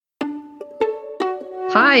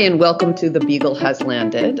Hi, and welcome to The Beagle Has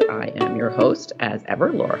Landed. I am your host, as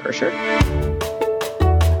ever, Laura Herscher.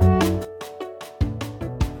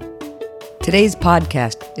 Today's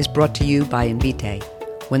podcast is brought to you by Invitae.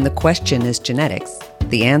 When the question is genetics,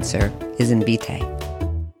 the answer is Invitae.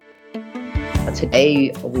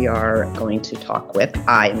 Today we are going to talk with,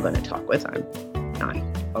 I'm not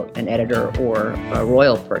an editor or a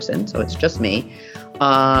royal person, so it's just me,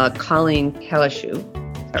 Colleen Caleshu.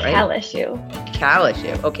 Is that right?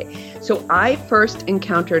 Caleshu. Okay. So I first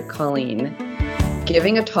encountered Colleen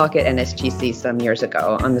giving a talk at NSGC some years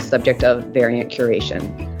ago on the subject of variant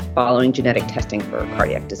curation following genetic testing for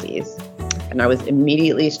cardiac disease. And I was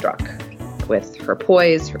immediately struck with her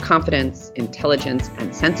poise, her confidence, intelligence,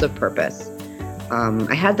 and sense of purpose.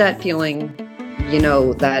 I had that feeling,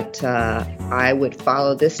 that I would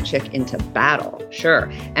follow this chick into battle.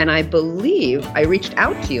 Sure. And I believe I reached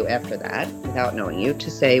out to you after that, without knowing you,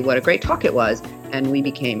 to say what a great talk it was. And we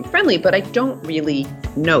became friendly, but I don't really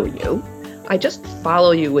know you. I just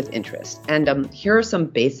follow you with interest. And here are some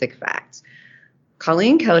basic facts.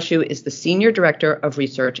 Colleen Caleshu is the Senior Director of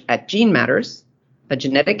Research at GeneMatters, a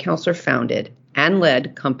genetic counselor founded and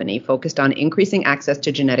led company focused on increasing access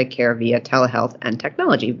to genetic care via telehealth and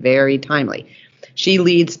technology. Very timely. She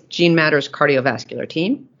leads GeneMatters' cardiovascular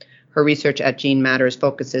team. Her research at GeneMatters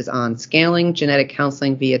focuses on scaling genetic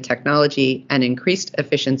counseling via technology and increased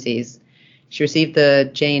efficiencies. She received the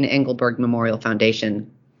Jane Engleberg Memorial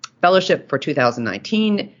Foundation Fellowship for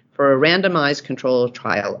 2019 for a randomized controlled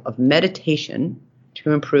trial of meditation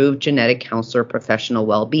to improve genetic counselor professional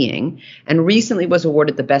well-being, and recently was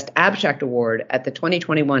awarded the Best Abstract Award at the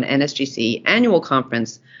 2021 NSGC Annual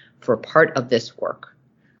Conference for part of this work.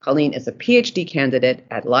 Colleen is a Ph.D. candidate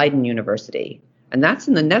at Leiden University, and that's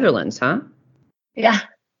in the Netherlands, huh? Yeah.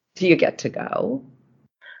 Do you get to go?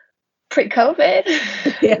 Pre-COVID.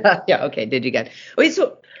 Yeah. Okay. Did you get? Wait.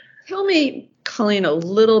 So, tell me, Colleen, a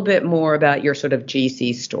little bit more about your sort of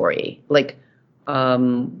GC story. Like,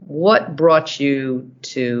 what brought you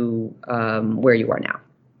to where you are now?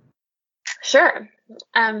 Sure.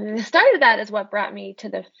 The start of that is what brought me to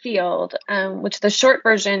the field, which the short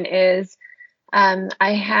version is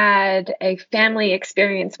I had a family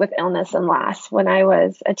experience with illness and loss when I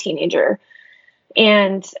was a teenager,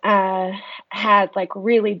 and had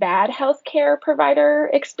really bad healthcare provider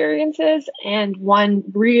experiences, and one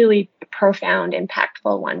really profound,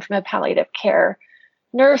 impactful one from a palliative care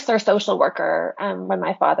nurse or social worker when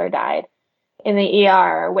my father died in the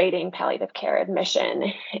ER awaiting palliative care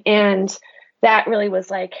admission. And that really was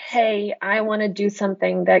like, hey, I want to do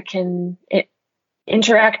something that can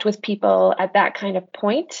interact with people at that kind of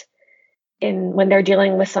point when they're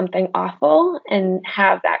dealing with something awful and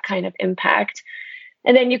have that kind of impact.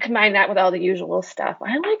 And then you combine that with all the usual stuff.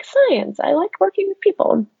 I like science. I like working with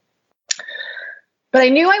people. But I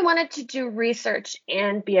knew I wanted to do research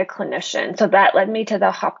and be a clinician. So that led me to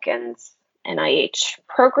the Hopkins NIH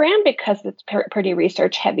program because it's pretty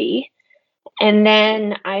research heavy. And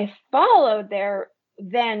then I followed their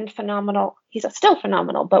then phenomenal, he's still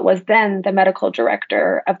phenomenal, but was then the medical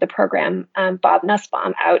director of the program, Bob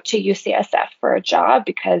Nussbaum, out to UCSF for a job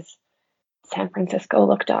because San Francisco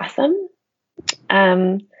looked awesome.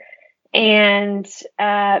 And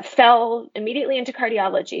fell immediately into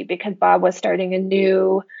cardiology because Bob was starting a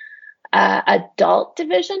new adult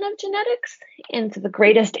division of genetics. And so the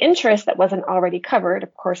greatest interest that wasn't already covered,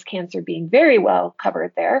 of course, cancer being very well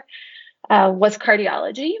covered there, was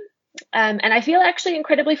cardiology. And I feel actually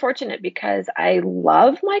incredibly fortunate because I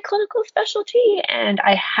love my clinical specialty, and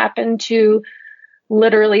I happened to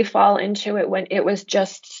literally fall into it when it was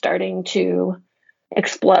just starting to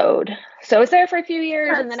explode. So I was there for a few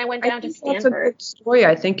years, and then I went down to Stanford. That's a good story.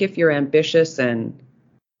 I think if you're ambitious and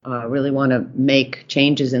really want to make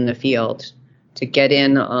changes in the field, to get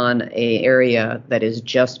in on an area that is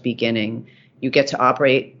just beginning, you get to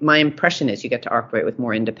operate. My impression is you get to operate with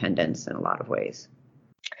more independence in a lot of ways.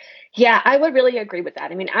 Yeah, I would really agree with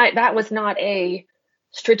that. I mean, that was not a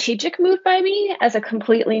strategic move by me as a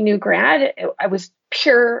completely new grad. I was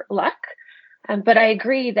pure luck. But I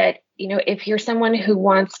agree that, if you're someone who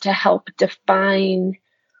wants to help define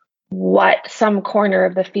what some corner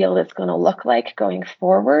of the field is going to look like going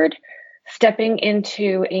forward, stepping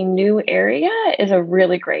into a new area is a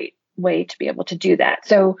really great way to be able to do that.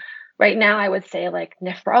 So right now, I would say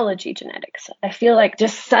nephrology genetics. I feel like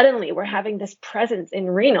just suddenly we're having this presence in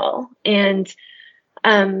renal. And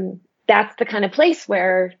that's the kind of place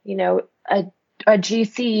where, a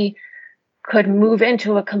GC could move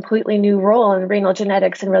into a completely new role in renal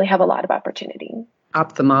genetics and really have a lot of opportunity.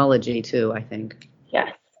 Ophthalmology too, I think.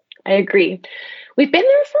 Yes, I agree. we've been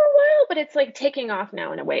there for a while, but it's like taking off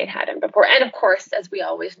now in a way it hadn't before. And of course, as we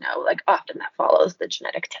always know, like often that follows the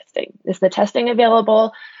genetic testing. Is the testing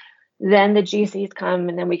available? Then the GCs come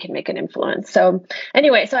and then we can make an influence. So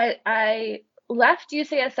anyway, so I left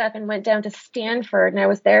UCSF and went down to Stanford, and I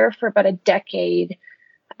was there for about a decade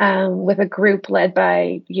with a group led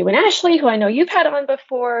by you and Ashley, who I know you've had on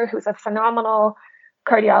before, who's a phenomenal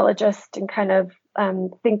cardiologist and kind of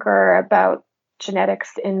thinker about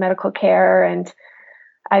genetics in medical care. And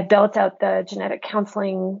I built out the genetic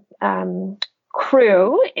counseling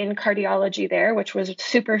crew in cardiology there, which was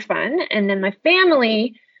super fun. And then my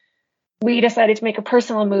family, we decided to make a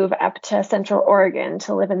personal move up to Central Oregon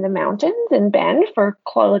to live in the mountains in Bend for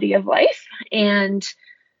quality of life. And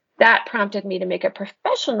that prompted me to make a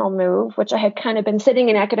professional move, which I had kind of been sitting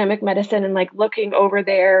in academic medicine and like looking over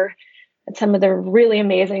there at some of the really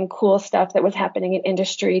amazing, cool stuff that was happening in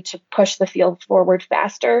industry to push the field forward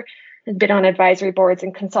faster. I'd been on advisory boards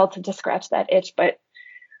and consulted to scratch that itch, but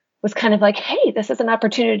was kind of like, hey, this is an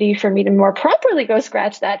opportunity for me to more properly go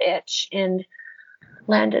scratch that itch, and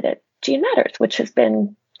landed at GeneMatters, which has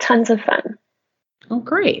been tons of fun. Oh,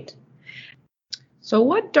 great. So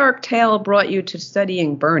what dark tale brought you to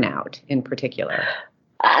studying burnout in particular?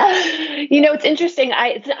 It's interesting.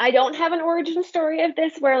 I don't have an origin story of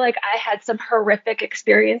this where like I had some horrific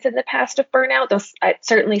experience in the past of burnout.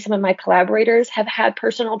 Certainly some of my collaborators have had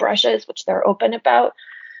personal brushes, which they're open about.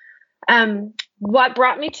 What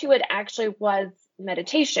brought me to it actually was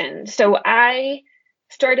meditation. So I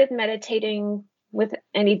started meditating with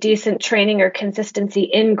any decent training or consistency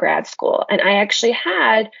in grad school. And I actually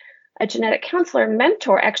had a genetic counselor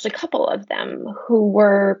mentor, actually a couple of them, who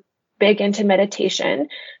were big into meditation.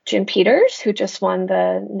 Jim Peters, who just won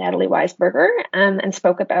the Natalie Weisberger and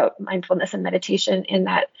spoke about mindfulness and meditation in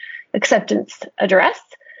that acceptance address,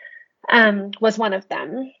 was one of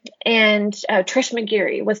them. And Trish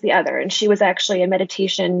McGeary was the other. And she was actually a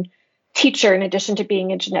meditation teacher in addition to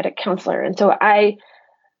being a genetic counselor. And so I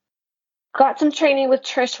got some training with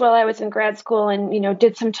Trish while I was in grad school and,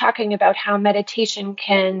 did some talking about how meditation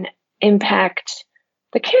can impact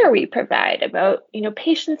the care we provide, about,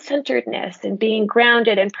 patient-centeredness and being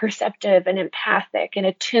grounded and perceptive and empathic and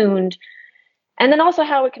attuned. And then also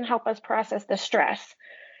how it can help us process the stress.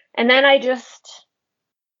 And then I just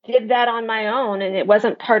did that on my own, and it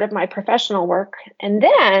wasn't part of my professional work. And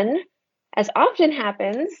then, as often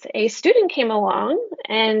happens, a student came along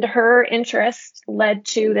and her interest led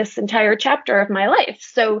to this entire chapter of my life.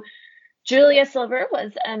 So Julia Silver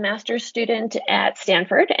was a master's student at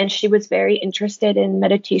Stanford, and she was very interested in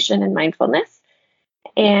meditation and mindfulness.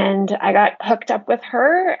 And I got hooked up with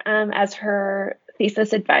her as her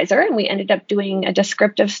thesis advisor, and we ended up doing a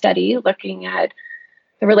descriptive study looking at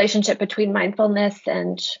the relationship between mindfulness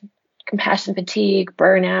and compassion fatigue,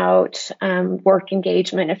 burnout, work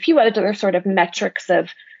engagement, a few other sort of metrics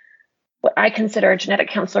of what I consider genetic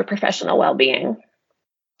counselor professional well-being.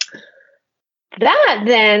 That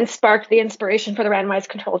then sparked the inspiration for the randomized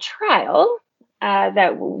controlled trial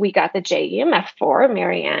that we got the JEMF for,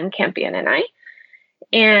 Marianne Campion and I.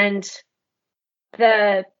 And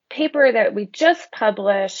the paper that we just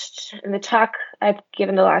published and the talk I've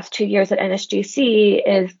given the last 2 years at NSGC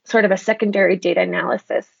is sort of a secondary data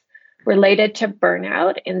analysis related to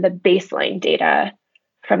burnout in the baseline data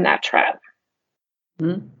from that trial.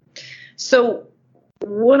 Mm-hmm. So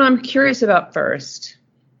what I'm curious about first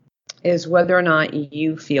is whether or not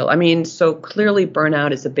you feel, so clearly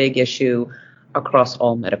burnout is a big issue across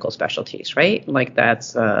all medical specialties, right? Like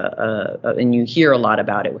that's, and you hear a lot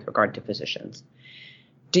about it with regard to physicians.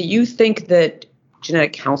 Do you think that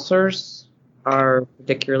genetic counselors are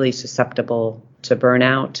particularly susceptible to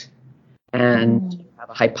burnout? And do you have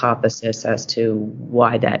a hypothesis as to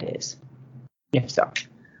why that is? If so.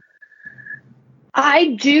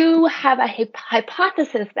 I do have a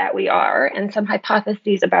hypothesis that we are, and some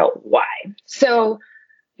hypotheses about why. So,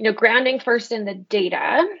 grounding first in the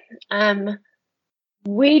data,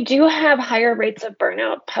 we do have higher rates of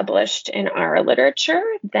burnout published in our literature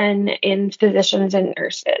than in physicians and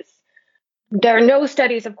nurses. There are no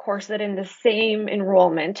studies, of course, that in the same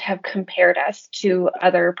enrollment have compared us to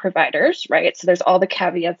other providers, right? So there's all the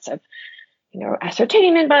caveats of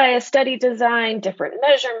ascertainment bias, study design, different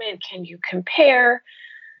measurement, can you compare?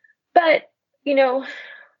 But,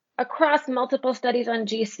 across multiple studies on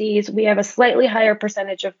GCs, we have a slightly higher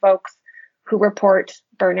percentage of folks who report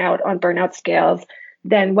burnout on burnout scales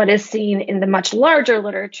than what is seen in the much larger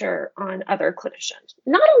literature on other clinicians.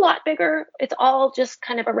 Not a lot bigger. It's all just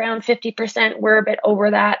kind of around 50%. We're a bit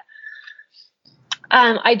over that.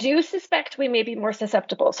 I do suspect we may be more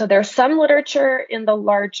susceptible. So there's some literature in the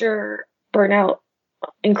larger burnout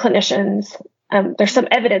in clinicians there's some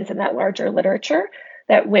evidence in that larger literature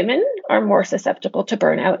that women are more susceptible to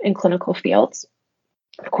burnout in clinical fields.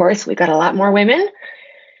 Of course, we've got a lot more women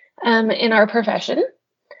in our profession.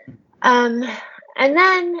 And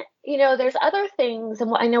then, there's other things,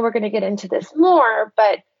 and I know we're going to get into this more,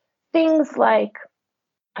 but things like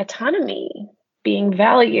autonomy, being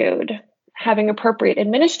valued, having appropriate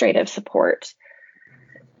administrative support.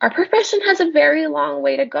 Our profession has a very long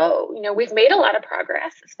way to go. We've made a lot of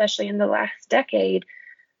progress, especially in the last decade,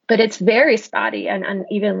 but it's very spotty and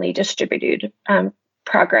unevenly distributed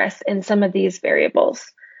progress in some of these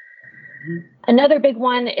variables. Another big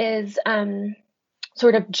one is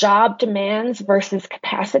sort of job demands versus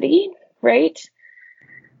capacity, right?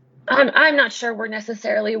 I'm not sure we're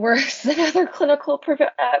necessarily worse than other clinical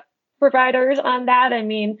providers on that. I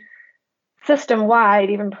mean, system-wide,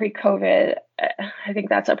 even pre-COVID, I think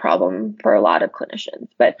that's a problem for a lot of clinicians.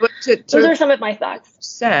 But those are some of my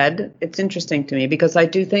thoughts. It's interesting to me because I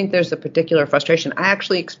do think there's a particular frustration. I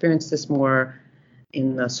actually experienced this more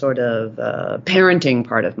in the sort of parenting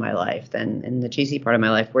part of my life than in the GC part of my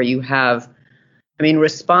life, where you have,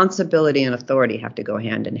 responsibility and authority have to go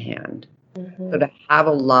hand in hand. Mm-hmm. So to have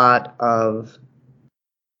a lot of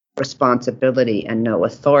responsibility and no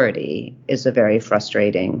authority is a very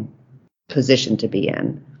frustrating position to be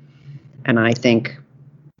in. And I think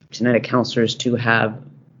genetic counselors to have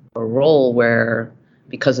a role where,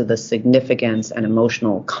 because of the significance and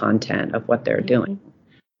emotional content of what they're doing,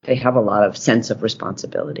 they have a lot of sense of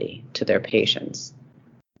responsibility to their patients.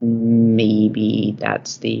 Maybe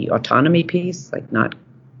that's the autonomy piece, like not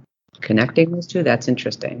connecting those two. That's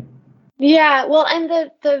interesting. Yeah, well, and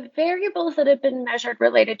the variables that have been measured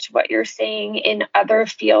related to what you're seeing in other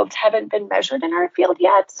fields haven't been measured in our field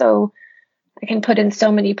yet. So I can put in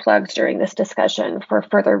so many plugs during this discussion for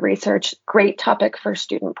further research. Great topic for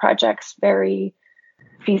student projects, very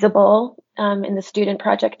feasible in the student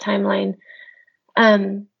project timeline.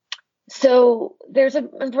 So there's a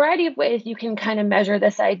variety of ways you can kind of measure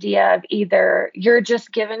this idea of either you're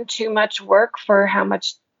just given too much work for how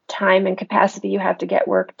much time and capacity you have to get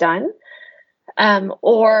work done,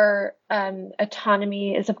 or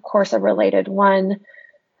autonomy is, of course, a related one.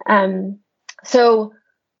 So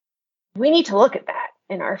we need to look at that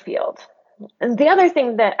in our field. And the other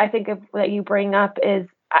thing that I think that you bring up is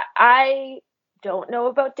I don't know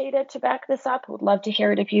about data to back this up. Would love to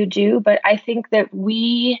hear it if you do, but I think that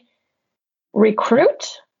we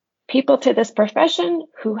recruit people to this profession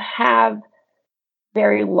who have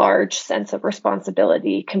very large sense of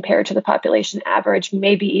responsibility compared to the population average,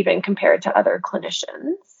 maybe even compared to other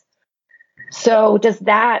clinicians. So does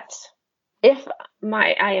that, if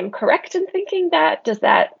I am correct in thinking that, does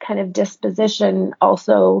that kind of disposition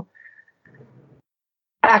also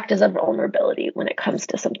act as a vulnerability when it comes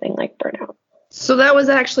to something like burnout? So that was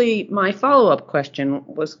actually my follow-up question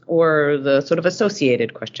or the sort of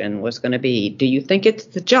associated question was going to be, do you think it's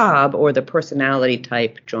the job or the personality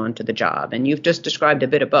type drawn to the job? And you've just described a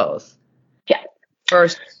bit of both. Yeah.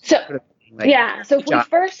 First. So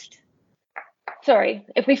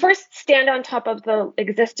if we first stand on top of the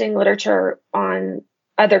existing literature on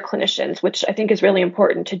other clinicians, which I think is really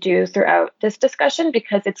important to do throughout this discussion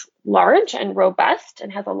because it's large and robust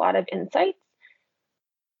and has a lot of insights.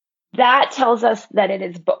 That tells us that it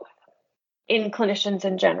is both in clinicians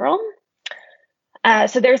in general.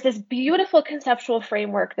 So there's this beautiful conceptual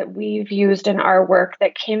framework that we've used in our work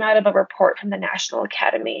that came out of a report from the National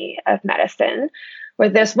Academy of Medicine, where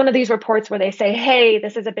there's one of these reports where they say, hey,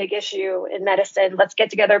 this is a big issue in medicine. Let's get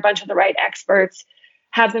together a bunch of the right experts,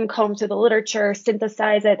 have them comb through the literature,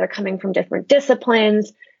 synthesize it. They're coming from different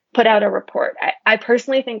disciplines, put out a report. I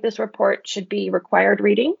personally think this report should be required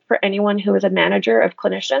reading for anyone who is a manager of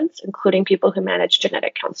clinicians, including people who manage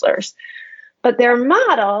genetic counselors. But their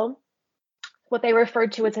model, what they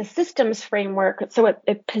referred to as a systems framework, so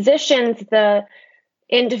it positions the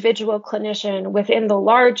individual clinician within the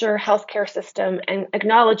larger healthcare system and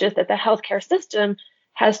acknowledges that the healthcare system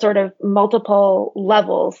has sort of multiple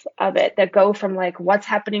levels of it that go from like what's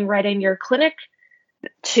happening right in your clinic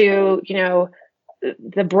to,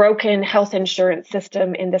 the broken health insurance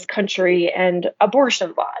system in this country and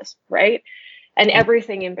abortion laws, right? And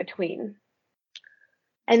everything in between.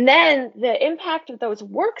 And then the impact of those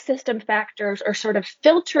work system factors are sort of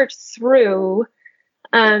filtered through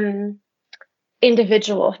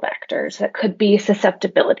individual factors that could be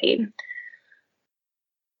susceptibility.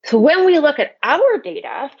 So when we look at our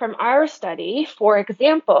data from our study, for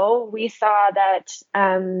example, we saw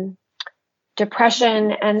that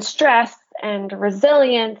depression and stress and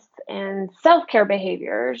resilience and self-care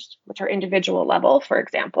behaviors, which are individual level, for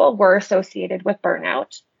example, were associated with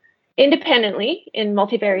burnout independently in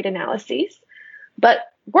multivariate analyses. but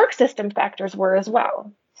work system factors were as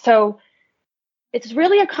well. So it's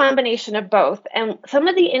really a combination of both. And some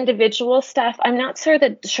of the individual stuff, I'm not sure the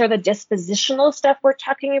dispositional stuff we're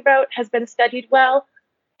talking about has been studied well.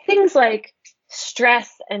 Things like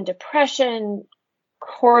stress and depression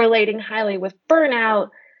correlating highly with burnout,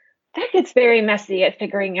 that gets very messy at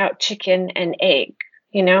figuring out chicken and egg,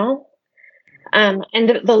 you know? And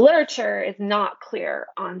the literature is not clear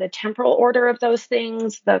on the temporal order of those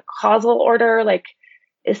things, the causal order, like,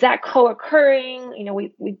 is that co-occurring? You know,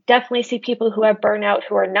 we definitely see people who have burnout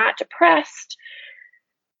who are not depressed.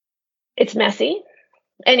 It's messy.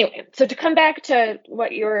 Anyway, so to come back to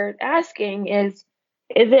what you're asking is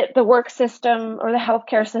it the work system or the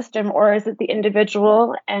healthcare system, or is it the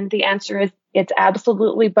individual? And the answer is it's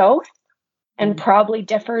absolutely both, and probably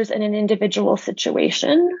differs in an individual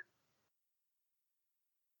situation.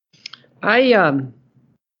 I'm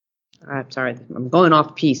sorry, I'm going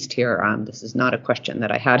off piste here. This is not a question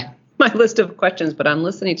that I had on my list of questions, but I'm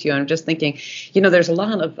listening to you. And I'm just thinking, there's a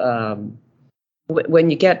lot of, when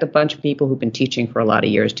you get a bunch of people who've been teaching for a lot of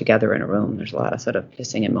years together in a room, there's a lot of sort of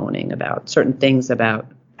pissing and moaning about certain things, about,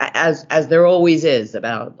 as there always is,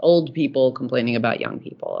 about old people complaining about young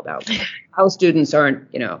people, about how students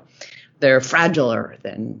aren't, they're fragiler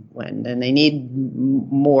than they need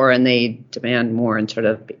more and they demand more and sort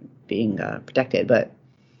of being protected. But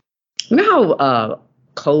how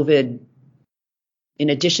COVID, in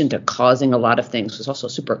addition to causing a lot of things, was also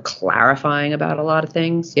super clarifying about a lot of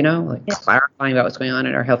things, clarifying about what's going on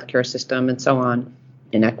in our healthcare system and so on,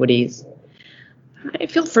 inequities. I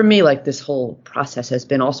feel for me like this whole process has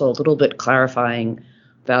been also a little bit clarifying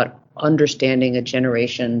about understanding a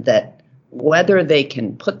generation that, whether they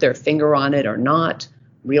can put their finger on it or not,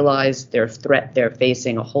 realize they're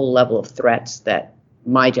facing a whole level of threats that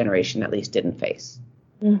my generation at least didn't face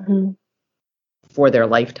for their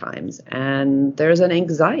lifetimes. And there's an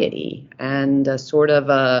anxiety and a sort of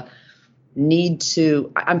a need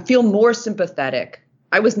to, I feel more sympathetic.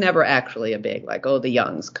 I was never actually a big, the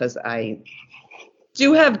youngs, because I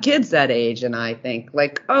do have kids that age. And I think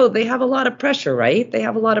they have a lot of pressure, right? They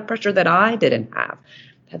have a lot of pressure that I didn't have.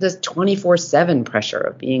 Had this 24/7 pressure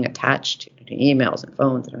of being attached to emails and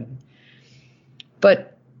phones and everything.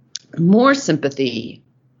 But more sympathy,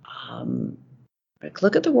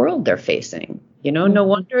 look at the world they're facing. No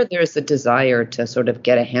wonder there's a desire to sort of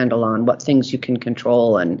get a handle on what things you can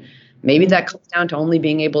control. And maybe that comes down to only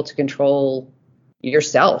being able to control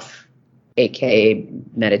yourself, aka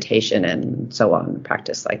meditation and so on,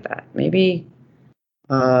 practice like that. Maybe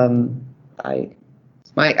I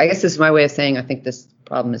guess this is my way of saying I think this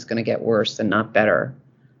problem is going to get worse and not better.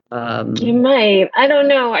 It might. I don't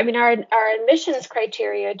know. I mean, our admissions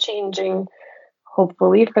criteria changing,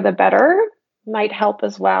 hopefully for the better, might help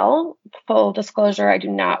as well. Full disclosure, I do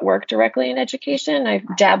not work directly in education.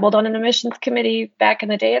 I've dabbled on an admissions committee back in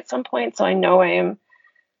the day at some point, so I know I am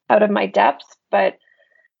out of my depth. But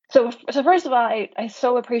so first of all, I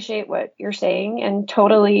so appreciate what you're saying and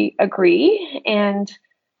totally agree. And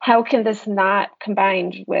how can this not,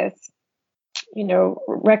 combined with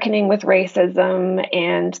reckoning with racism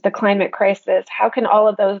and the climate crisis, how can all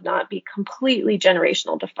of those not be completely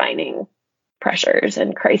generational defining pressures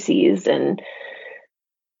and crises? And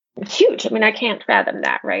it's huge. I mean, I can't fathom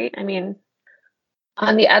that, right? I mean,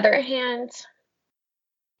 on the other hand,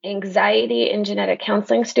 anxiety in genetic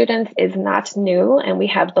counseling students is not new, and we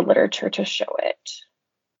have the literature to show it.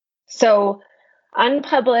 So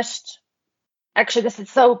unpublished, actually, this is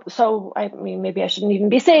so, I mean, maybe I shouldn't even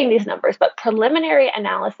be saying these numbers, but preliminary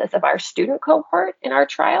analysis of our student cohort in our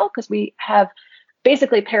trial, because we have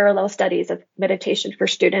basically parallel studies of meditation for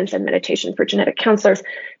students and meditation for genetic counselors.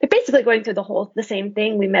 They're basically going through the same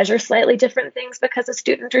thing. We measure slightly different things because of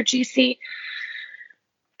student or GC.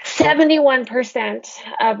 71%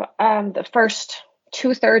 of the first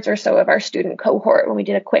 2/3 or so of our student cohort, when we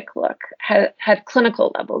did a quick look, had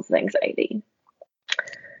clinical levels of anxiety,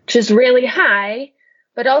 which is really high,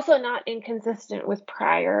 but also not inconsistent with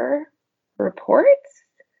prior reports.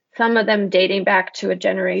 Some of them dating back to a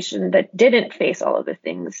generation that didn't face all of the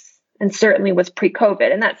things, and certainly was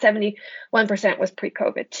pre-COVID. And that 71% was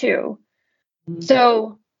pre-COVID too. Mm-hmm.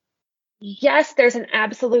 So yes, there's an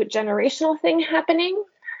absolute generational thing happening.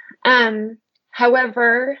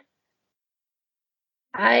 However,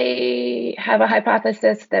 I have a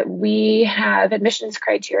hypothesis that we have admissions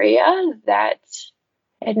criteria that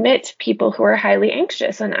admit people who are highly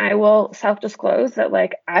anxious. And I will self-disclose that,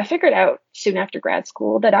 I figured out soon after grad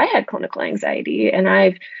school that I had clinical anxiety, and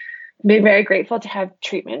I've been very grateful to have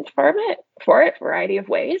treatment for it, a variety of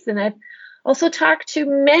ways. And I've also talked to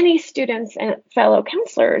many students and fellow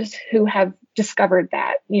counselors who have discovered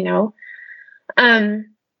that,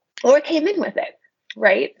 or came in with it,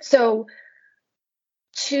 right? So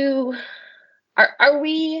are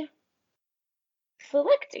we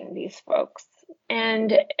selecting these folks?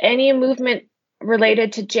 And any movement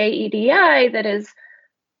related to JEDI that is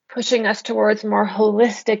pushing us towards more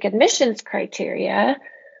holistic admissions criteria,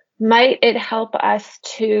 might it help us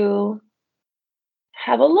to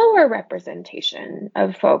have a lower representation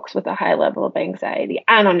of folks with a high level of anxiety?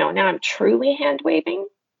 I don't know. Now I'm truly hand waving.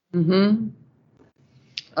 Mm-hmm.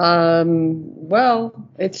 Well,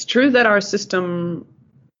 it's true that our system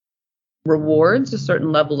rewards a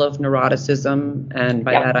certain level of neuroticism, and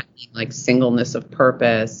by that I mean like singleness of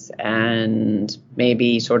purpose and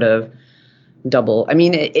maybe sort of double. I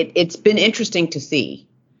mean, it's been interesting to see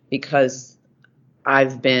because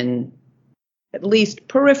I've been at least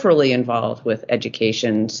peripherally involved with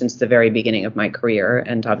education since the very beginning of my career,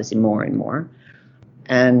 and obviously more and more.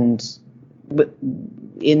 And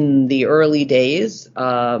in the early days,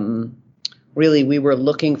 really we were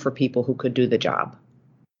looking for people who could do the job.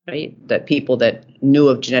 Right? That people that knew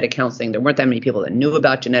of genetic counseling, there weren't that many people that knew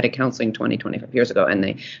about genetic counseling 25 years ago.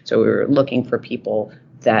 So we were looking for people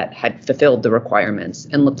that had fulfilled the requirements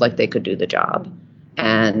and looked like they could do the job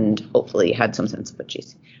and hopefully had some sense of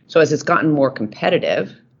agency. So as it's gotten more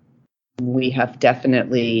competitive, we have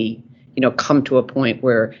definitely, come to a point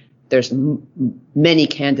where there's many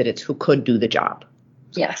candidates who could do the job.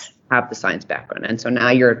 Yes. Have the science background. And so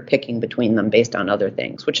now you're picking between them based on other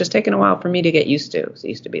things, which has taken a while for me to get used to. So it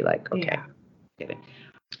used to be like, okay. Yeah.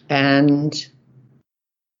 And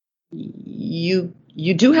you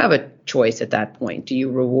do have a choice at that point. Do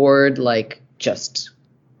you reward like just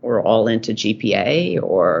we're all into GPA,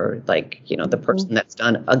 or like, the person that's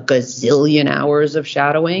done a gazillion hours of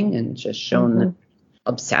shadowing and just shown that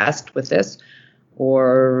obsessed with this?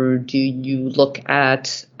 Or do you look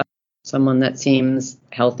at someone that seems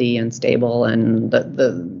healthy and stable and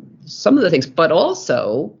some of the things, but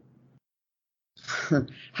also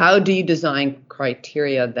how do you design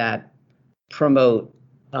criteria that promote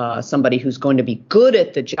somebody who's going to be good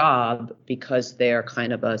at the job because they're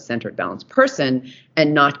kind of a centered, balanced person,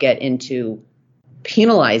 and not get into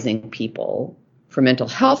penalizing people for mental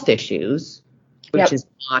health issues, which is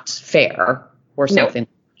not fair or something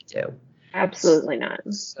to do. Absolutely not.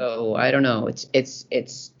 So I don't know.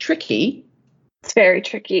 It's tricky. It's very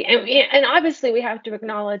tricky. And obviously we have to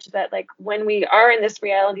acknowledge that like when we are in this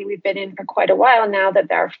reality we've been in for quite a while now, that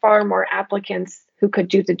there are far more applicants who could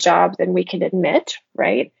do the job than we can admit,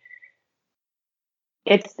 right?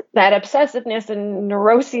 It's that obsessiveness and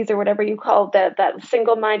neuroses or whatever you call that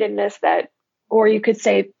single-mindedness, or you could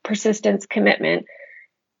say persistence, commitment.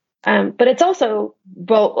 But it's also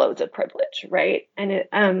boatloads of privilege, right?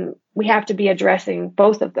 And we have to be addressing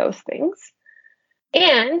both of those things.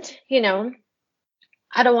 And,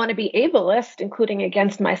 I don't want to be ableist, including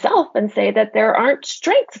against myself, and say that there aren't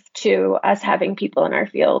strengths to us having people in our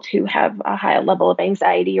field who have a high level of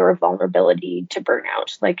anxiety or vulnerability to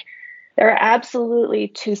burnout. Like there are absolutely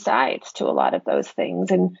two sides to a lot of those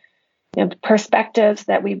things. And perspectives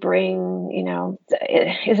that we bring,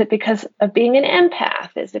 is it because of being an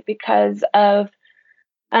empath? Is it because of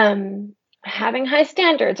having high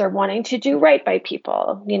standards or wanting to do right by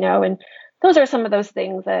people, and those are some of those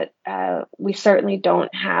things that we certainly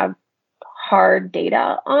don't have hard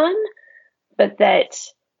data on, but that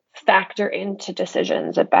factor into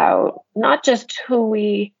decisions about not just who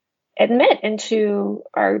we admit into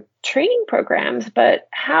our training programs, but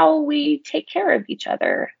how we take care of each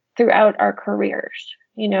other throughout our careers.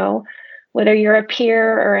 Whether you're a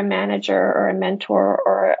peer or a manager or a mentor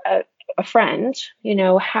or a friend,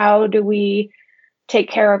 how do we take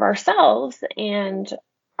care of ourselves and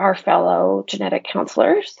our fellow genetic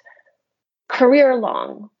counselors career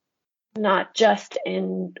long, not just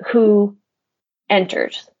in who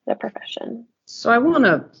enters the profession. So I want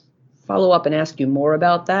to follow up and ask you more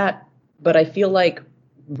about that, but I feel like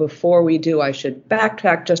before we do, I should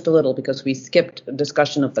backtrack just a little because we skipped a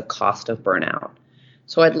discussion of the cost of burnout.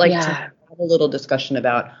 So I'd like to have a little discussion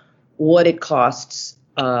about what it costs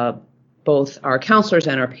both our counselors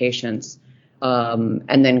and our patients,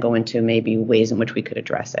 and then go into maybe ways in which we could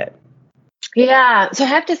address it. Yeah. So I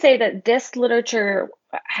have to say that this literature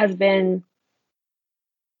has been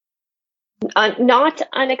not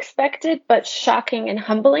unexpected, but shocking and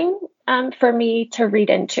humbling for me to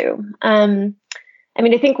read into. I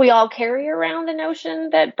think we all carry around the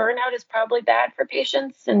notion that burnout is probably bad for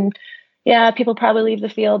patients, and people probably leave the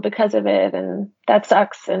field because of it, and that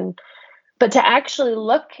sucks. But to actually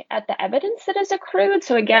look at the evidence that is accrued,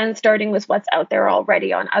 so again, starting with what's out there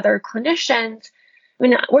already on other clinicians,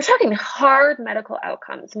 we're talking hard medical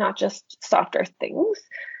outcomes, not just softer things,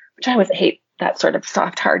 which I always hate that sort of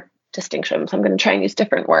soft, hard distinction. So I'm going to try and use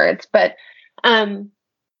different words, but patient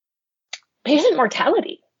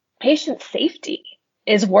mortality, patient safety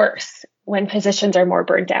is worse when physicians are more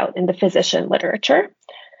burnt out in the physician literature.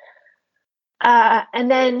 And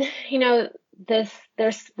then, there's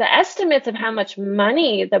the estimates of how much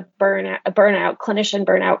money the clinician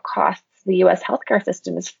burnout costs the U.S. healthcare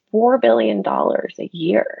system is $4 billion a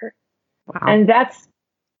year. Wow. And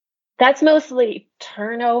that's mostly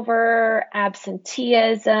turnover,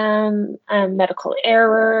 absenteeism, medical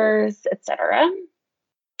errors, etc.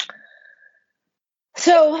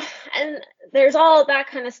 So, and there's all that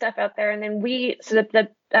kind of stuff out there. And then the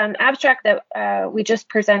abstract that we just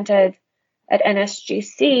presented at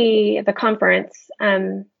NSGC, the conference,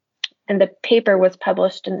 and the paper was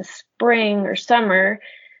published in the spring or summer.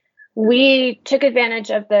 We took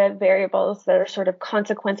advantage of the variables that are sort of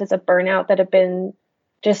consequences of burnout that have been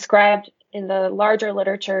described in the larger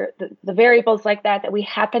literature, the variables like that we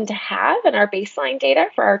happen to have in our baseline data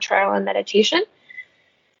for our trial on meditation.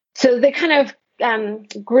 So they kind of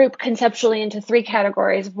group conceptually into three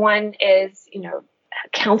categories. One is,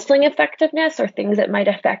 counseling effectiveness or things that might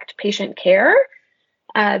affect patient care.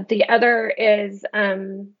 The other is,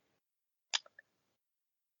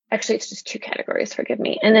 actually, it's just two categories, forgive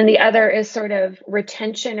me. And then the other is sort of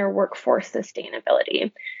retention or workforce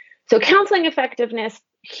sustainability. So counseling effectiveness,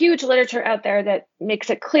 huge literature out there that makes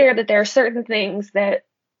it clear that there are certain things that,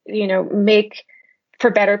 make for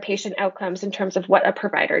better patient outcomes in terms of what a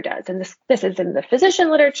provider does. And this is in the physician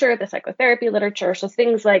literature, the psychotherapy literature. So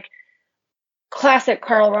things like classic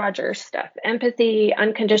Carl Rogers stuff, empathy,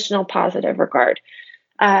 unconditional positive regard,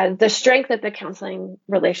 the strength of the counseling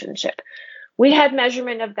relationship. We had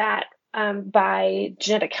measurement of that by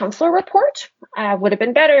genetic counselor report. Would have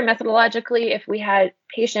been better methodologically if we had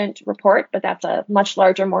patient report, but that's a much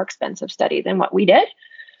larger, more expensive study than what we did.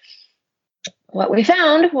 What we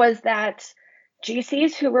found was that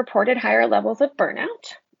GCs who reported higher levels of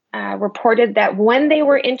burnout reported that when they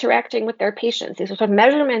were interacting with their patients, these were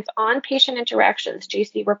measurements on patient interactions,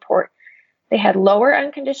 GC report, they had lower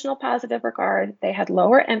unconditional positive regard, they had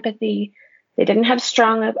lower empathy, they didn't have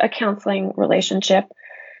strong a counseling relationship.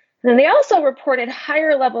 And then they also reported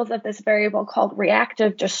higher levels of this variable called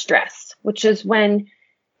reactive distress, which is when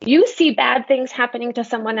you see bad things happening to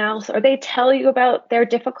someone else or they tell you about their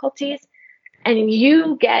difficulties and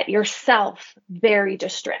you get yourself very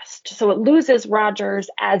distressed. So it loses Rogers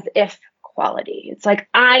as if quality. It's like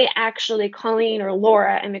I actually, Colleen or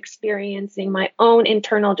Laura, am experiencing my own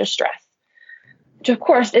internal distress, which of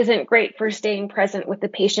course isn't great for staying present with the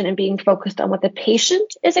patient and being focused on what the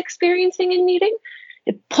patient is experiencing and needing.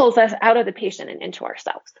 It pulls us out of the patient and into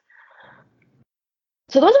ourselves.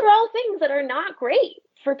 So those are all things that are not great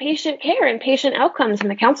for patient care and patient outcomes in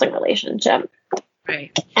the counseling relationship.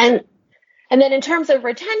 Right. And then in terms of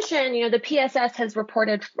retention, the PSS has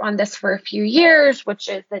reported on this for a few years, which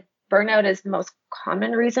is that burnout is the most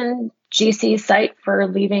common reason GCs cite for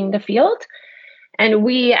leaving the field. And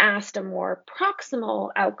we asked a more proximal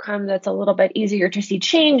outcome that's a little bit easier to see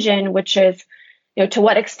change in, which is, to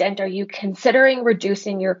what extent are you considering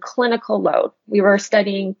reducing your clinical load? We were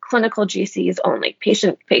studying clinical GCs only,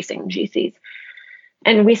 patient-facing GCs.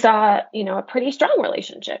 And we saw, a pretty strong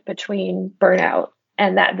relationship between burnout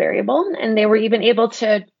and that variable. And they were even able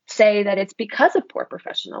to say that it's because of poor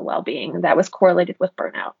professional well-being that was correlated with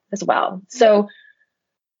burnout as well. So,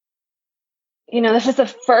 this is the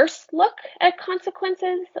first look at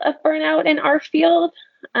consequences of burnout in our field.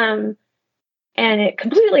 And it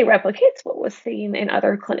completely replicates what was seen in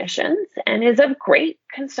other clinicians and is of great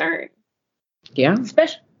concern. Yeah.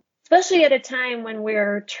 Especially at a time when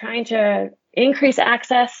we're trying to increase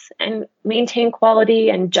access and maintain quality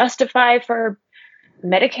and justify for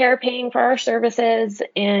Medicare paying for our services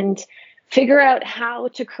and figure out how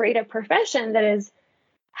to create a profession that is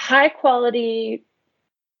high quality,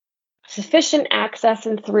 sufficient access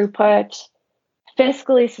and throughput,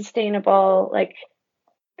 fiscally sustainable. Like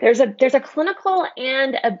there's a clinical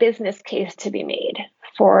and a business case to be made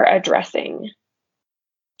for addressing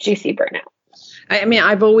GC burnout. I mean,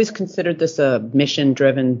 I've always considered this a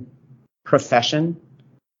mission-driven profession.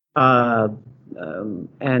 And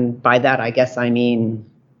by that, I guess I mean,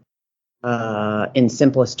 in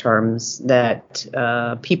simplest terms,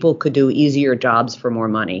 that people could do easier jobs for more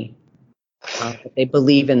money. But they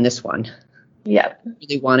believe in this one. Yeah, they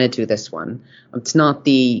really want to do this one. It's not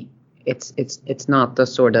the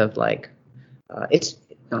sort of like. It's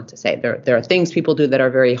not to say there are things people do that are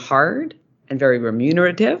very hard and very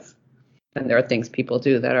remunerative, and there are things people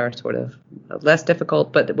do that are sort of less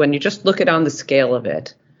difficult. But when you just look at on the scale of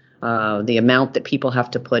it. The amount that people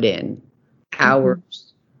have to put in,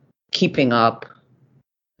 hours, keeping up,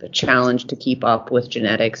 the challenge to keep up with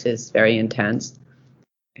genetics is very intense.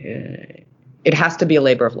 It has to be a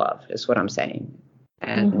labor of love, is what I'm saying.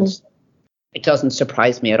 And it doesn't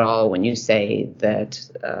surprise me at all when you say that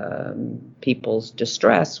people's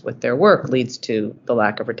distress with their work leads to the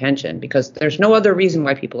lack of retention, because there's no other reason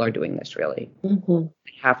why people are doing this, really.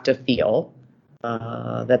 They have to feel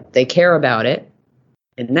that they care about it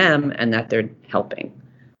in them and that they're helping,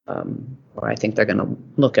 or I think they're going to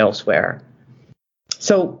look elsewhere.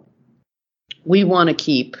 So we want to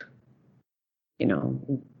keep,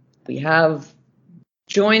 we have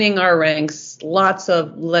joining our ranks lots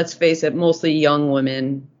of, let's face it, mostly young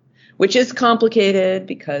women, which is complicated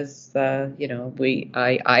because,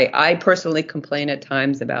 I personally complain at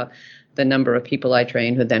times about the number of people I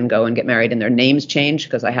train who then go and get married and their names change,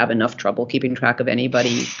 because I have enough trouble keeping track of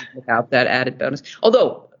anybody without that added bonus.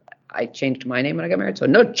 Although I changed my name when I got married, so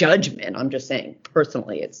no judgment. I'm just saying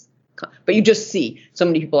personally but you just see so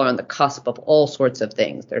many people are on the cusp of all sorts of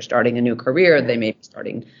things. They're starting a new career. They may be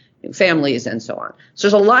starting new families and so on. So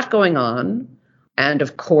there's a lot going on. And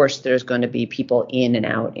of course, there's going to be people in and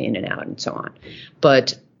out and so on.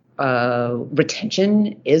 But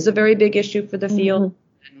retention is a very big issue for the field.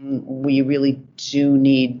 And we really do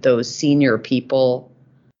need those senior people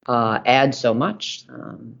add so much.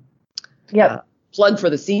 Plug for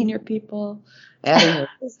the senior people, adding their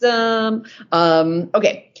wisdom.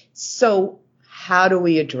 Okay. So how do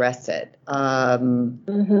we address it?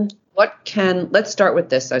 Let's start with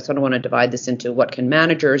this. I sort of want to divide this into what can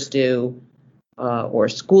managers do or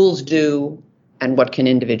schools do, and what can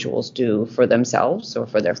individuals do for themselves or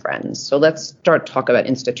for their friends. So let's talk about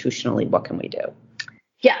institutionally, what can we do?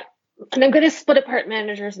 Yeah. And I'm going to split apart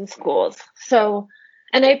managers and schools. So,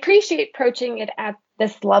 and I appreciate approaching it at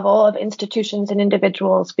this level of institutions and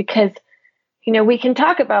individuals, because we can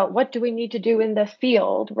talk about what do we need to do in the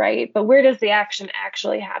field, right? But where does the action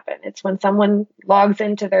actually happen? It's when someone logs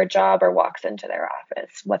into their job or walks into their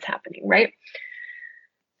office. What's happening, right?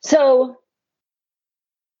 So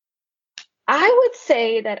I would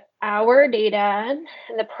say that our data and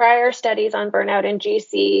the prior studies on burnout in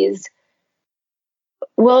GCs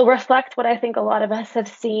will reflect what I think a lot of us have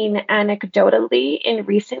seen anecdotally in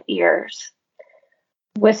recent years,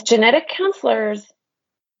 with genetic counselors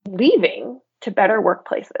leaving to better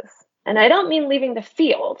workplaces. And I don't mean leaving the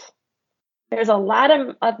field. There's a lot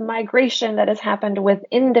of migration that has happened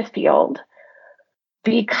within the field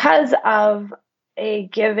because of a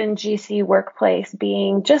given GC workplace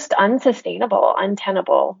being just unsustainable,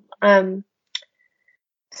 untenable.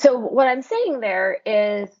 So what I'm saying there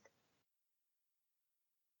is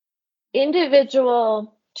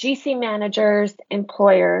individual GC managers,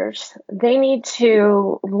 employers, they need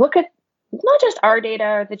to look at not just our data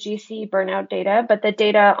or the GC burnout data, but the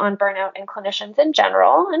data on burnout in clinicians in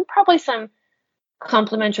general, and probably some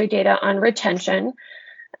complementary data on retention,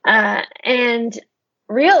 and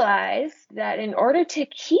realize that in order to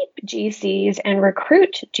keep GCs and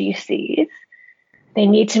recruit GCs, they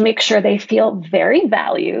need to make sure they feel very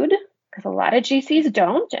valued, because a lot of GCs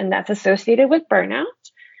don't, and that's associated with burnout.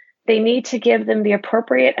 They need to give them the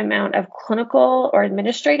appropriate amount of clinical or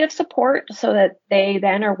administrative support so that they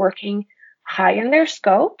then are working high in their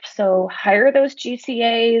scope. So hire those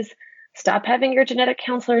GCAs, stop having your genetic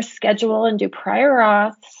counselors schedule and do prior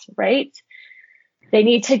auths, right? They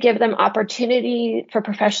need to give them opportunity for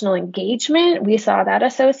professional engagement. We saw that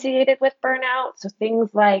associated with burnout. So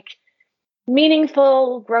things like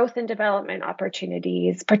meaningful growth and development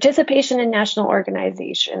opportunities, participation in national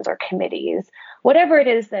organizations or committees, whatever it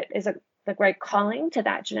is that is the right calling to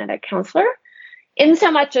that genetic counselor, in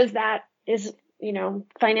so much as that is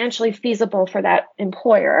financially feasible for that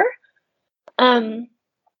employer.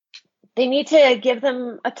 They need to give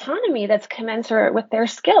them autonomy that's commensurate with their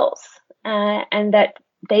skills and that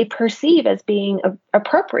they perceive as being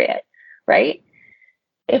appropriate, right?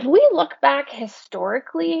 If we look back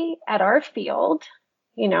historically at our field,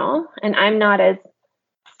 and I'm not as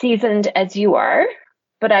seasoned as you are,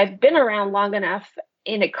 but I've been around long enough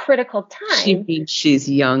in a critical time. She means she's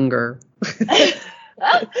younger.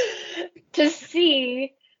 To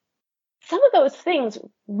see some of those things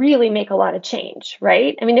really make a lot of change,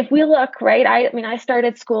 right? I mean, if we look, right, I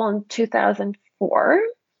started school in 2004.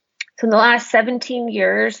 So in the last 17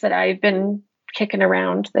 years that I've been kicking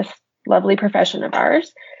around this lovely profession of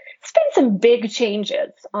ours, it's been some big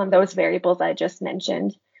changes on those variables I just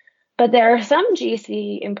mentioned. But there are some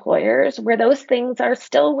GC employers where those things are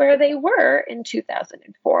still where they were in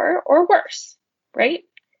 2004 or worse, right?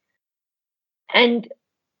 And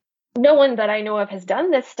no one that I know of has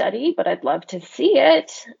done this study, but I'd love to see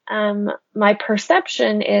it. My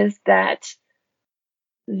perception is that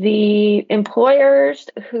the employers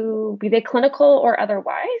who, be they clinical or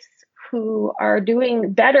otherwise, who are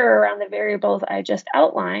doing better around the variables I just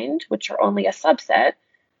outlined, which are only a subset,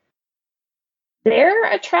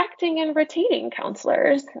 they're attracting and retaining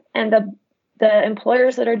counselors. And the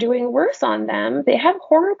employers that are doing worse on them, they have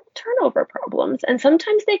horrible turnover problems. And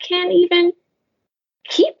sometimes they can't even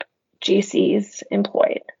keep GCs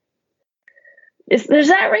employed. Does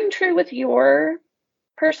that ring true with your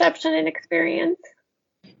perception and experience?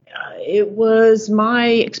 It was my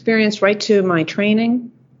experience right to my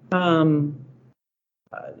training in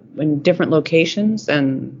different locations,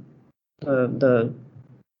 and the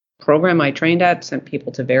program I trained at sent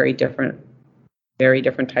people to very different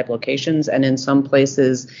type locations. And in some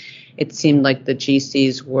places, it seemed like the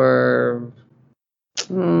GCs were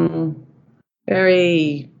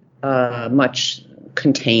very much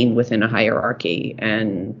contained within a hierarchy,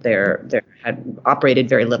 and they had operated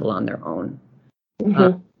very little on their own.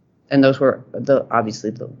 Mm-hmm. And those were obviously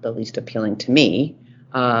the least appealing to me.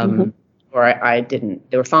 Or I didn't.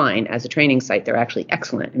 They were fine as a training site. They're actually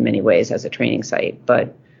excellent in many ways as a training site,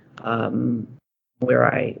 but where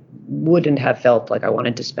I wouldn't have felt like I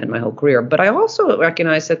wanted to spend my whole career. But I also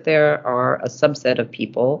recognize that there are a subset of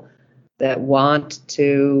people that want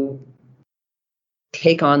to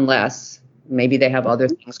take on less. Maybe they have other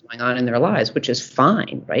things going on in their lives, which is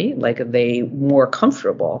fine, right? Like, are they more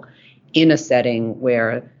comfortable in a setting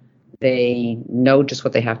where they know just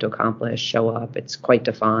what they have to accomplish, show up, it's quite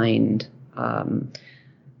defined.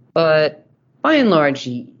 But by and large,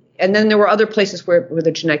 and then there were other places where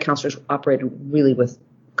the genetic counselors operated really with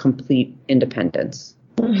complete independence.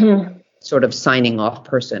 Mm-hmm. Sort of signing off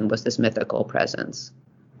person was this mythical presence.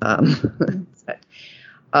 So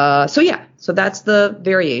that's the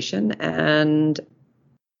variation. And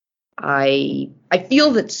I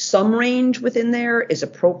feel that some range within there is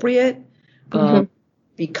appropriate.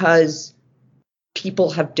 Because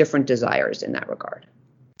people have different desires in that regard.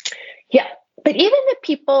 Yeah, but even the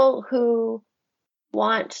people who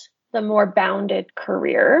want the more bounded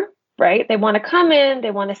career, right? They want to come in,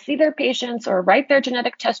 they want to see their patients or write their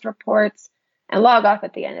genetic test reports and log off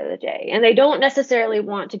at the end of the day. And they don't necessarily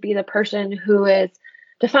want to be the person who is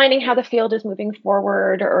defining how the field is moving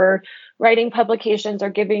forward, or writing publications,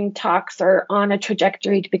 or giving talks, or on a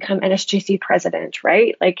trajectory to become NSGC president,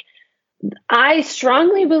 right? Like, I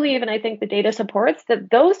strongly believe, and I think the data supports,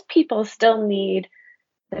 that those people still need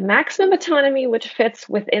the maximum autonomy which fits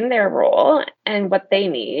within their role and what they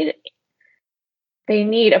need. They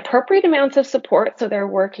need appropriate amounts of support, so they're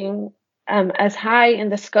working as high in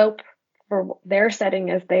the scope for their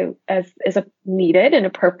setting as is needed and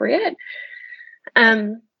appropriate.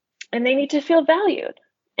 And they need to feel valued.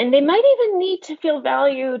 And they might even need to feel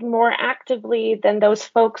valued more actively than those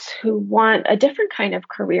folks who want a different kind of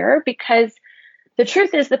career, because the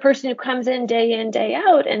truth is the person who comes in, day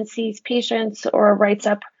out, and sees patients or writes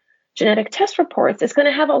up genetic test reports is going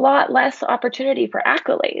to have a lot less opportunity for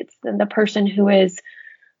accolades than the person who is,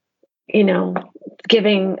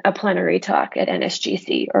 giving a plenary talk at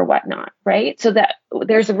NSGC or whatnot, right? So that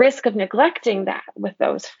there's a risk of neglecting that with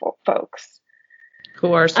those folks.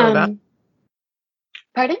 Who are so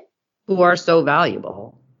Pardon? Who are so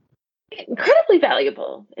valuable. Incredibly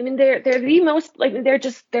valuable. I mean, they're the most, like,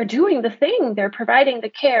 they're doing the thing. They're providing the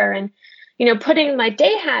care, and, putting my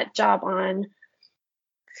day hat job on,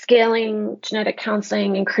 scaling genetic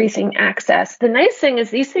counseling, increasing access. The nice thing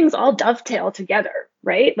is these things all dovetail together,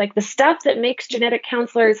 right? Like, the stuff that makes genetic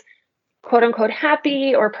counselors quote unquote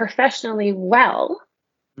happy or professionally well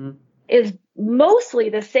is mostly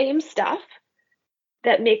the same stuff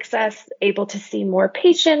that makes us able to see more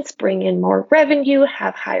patients, bring in more revenue,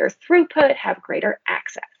 have higher throughput, have greater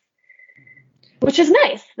access, which is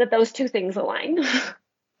nice that those two things align.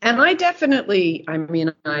 And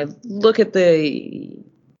I look at the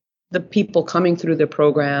people coming through the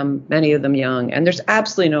program, many of them young, and there's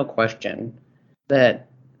absolutely no question that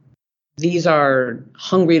these are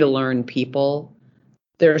hungry to learn people.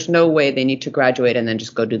 There's no way they need to graduate and then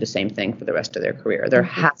just go do the same thing for the rest of their career. There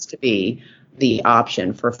has to be the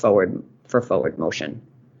option for forward motion,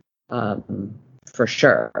 for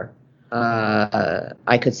sure.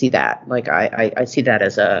 I could see that. Like, I see that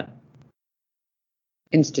as a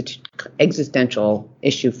existential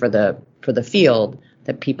issue for the field,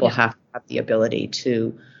 that people have to have the ability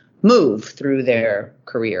to move through their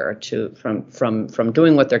career from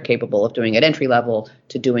doing what they're capable of doing at entry level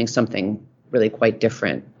to doing something really quite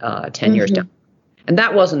different 10 years down. And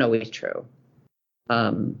that wasn't always true.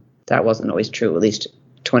 That wasn't always true, at least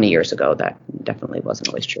 20 years ago. That definitely wasn't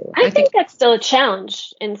always true. I think that's still a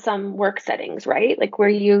challenge in some work settings, right? Like, where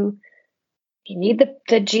you you need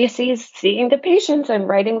the GCs seeing the patients and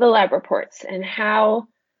writing the lab reports, and how,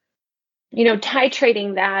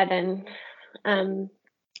 titrating that. And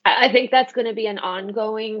I think that's going to be an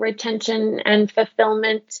ongoing retention and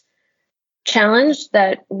fulfillment challenge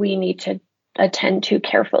that we need to attend to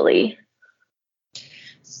carefully.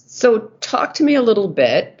 So talk to me a little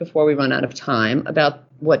bit before we run out of time about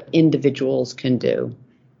what individuals can do.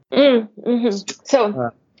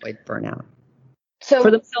 So avoid burnout. So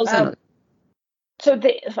for themselves and others. So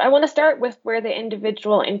I want to start with where the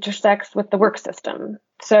individual intersects with the work system.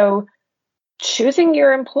 So choosing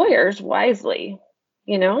your employers wisely,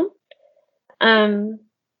 we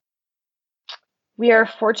are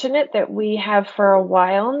fortunate that we have for a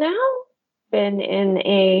while now been in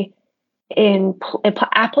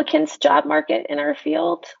applicants job market in our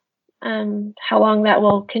field. How long that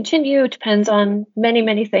will continue depends on many,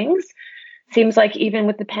 many things. Seems like even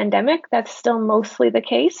with the pandemic, that's still mostly the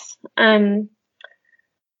case.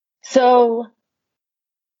 So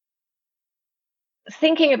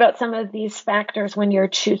thinking about some of these factors when you're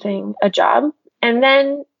choosing a job, and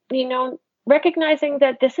then, recognizing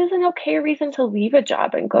that this is an okay reason to leave a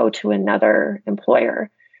job and go to another employer.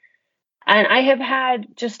 And I have had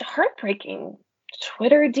just heartbreaking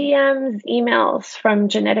Twitter DMs, emails from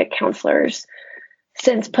genetic counselors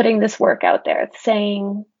since putting this work out there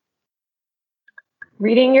saying,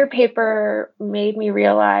 reading your paper made me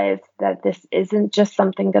realize that this isn't just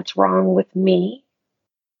something that's wrong with me,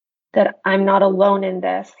 that I'm not alone in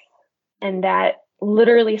this, and that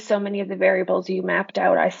literally so many of the variables you mapped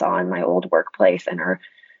out I saw in my old workplace, and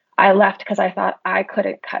I left because I thought I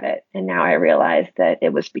couldn't cut it. And now I realized that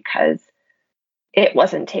it was because it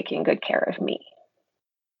wasn't taking good care of me.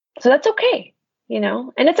 So that's okay,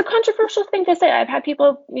 and it's a controversial thing to say. I've had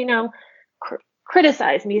people,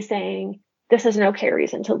 criticize me saying, this is an okay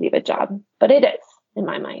reason to leave a job, but it is in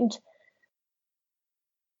my mind.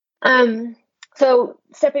 So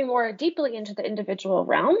stepping more deeply into the individual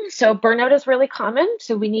realm. So burnout is really common.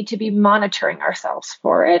 So we need to be monitoring ourselves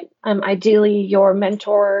for it. Ideally, your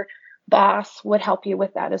mentor, boss would help you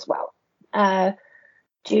with that as well.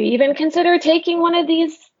 Do you even consider taking one of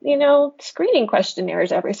these, screening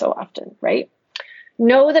questionnaires every so often, right?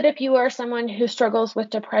 Know that if you are someone who struggles with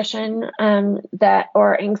depression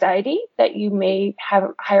or anxiety, that you may have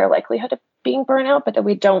a higher likelihood of being burnout, but that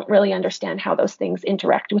we don't really understand how those things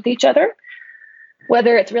interact with each other.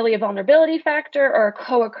 Whether it's really a vulnerability factor or a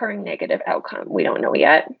co-occurring negative outcome, we don't know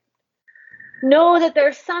yet. Know that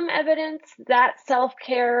there's some evidence that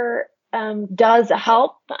self-care does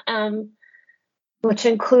help, which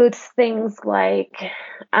includes things like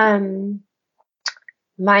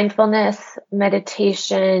mindfulness,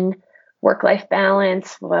 meditation, work-life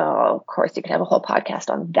balance. Well, of course, you could have a whole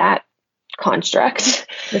podcast on that construct.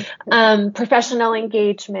 Professional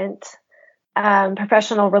engagement,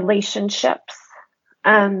 professional relationships.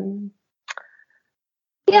 So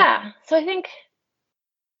I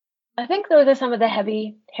think those are some of the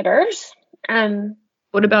heavy hitters.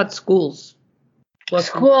 What about schools?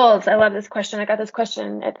 Schools. I love this question. I got this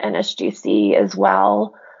question at NSGC as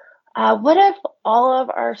well. What if all of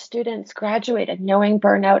our students graduated knowing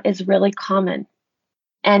burnout is really common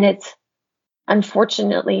and it's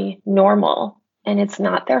unfortunately normal and it's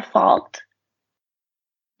not their fault,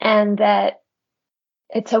 and that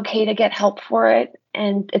it's okay to get help for it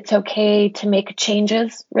and it's okay to make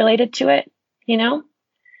changes related to it,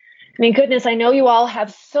 goodness, I know you all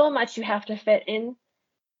have so much you have to fit in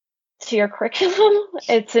to your curriculum.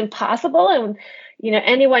 It's impossible. And,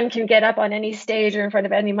 anyone can get up on any stage or in front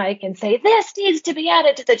of any mic and say, this needs to be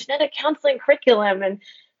added to the genetic counseling curriculum. And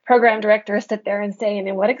program directors sit there and say,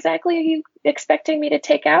 and what exactly are you expecting me to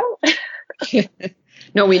take out?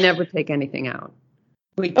 No, we never take anything out.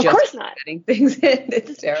 Of course not. Adding things in.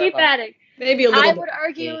 It's just keep adding. Maybe a little I would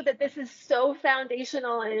argue that this is so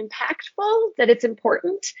foundational and impactful that it's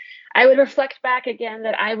important. I would reflect back again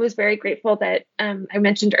that I was very grateful that I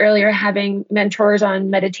mentioned earlier having mentors on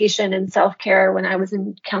meditation and self-care when I was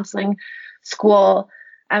in counseling school.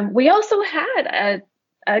 We also had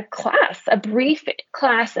a brief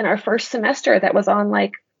class in our first semester that was on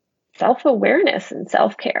like self-awareness and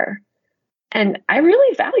self-care. And I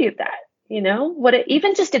really valued that.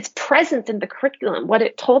 Even just its presence in the curriculum, what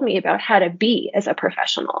it told me about how to be as a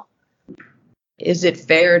professional. Is it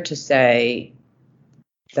fair to say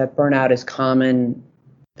that burnout is common,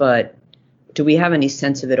 but do we have any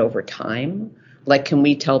sense of it over time? Like, can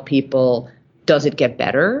we tell people, does it get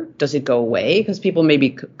better? Does it go away? Because people may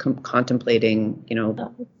be contemplating,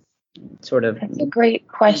 sort of. That's a great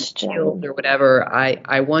question. Or whatever.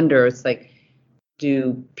 I wonder, it's like,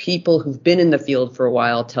 do people who've been in the field for a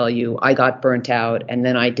while tell you, I got burnt out and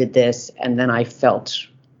then I did this and then I felt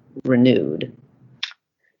renewed?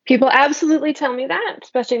 People absolutely tell me that,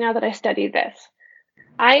 especially now that I study this.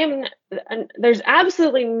 There's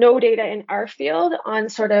absolutely no data in our field on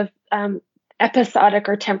sort of episodic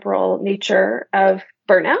or temporal nature of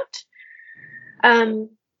burnout. I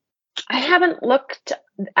haven't looked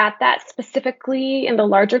at that specifically in the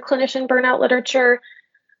larger clinician burnout literature,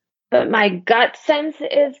 but my gut sense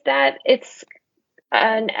is that it's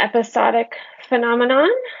an episodic phenomenon.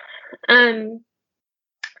 The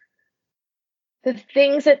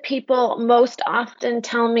things that people most often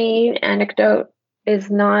tell me, data is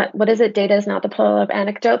not the plural of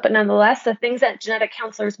anecdote, but nonetheless, the things that genetic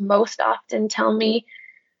counselors most often tell me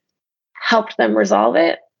helped them resolve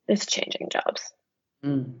it is changing jobs.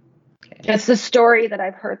 Okay. It's the story that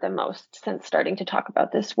I've heard the most since starting to talk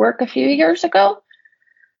about this work a few years ago.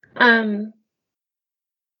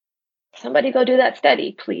 Somebody go do that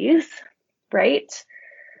study, please. Right.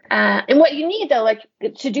 And what you need though,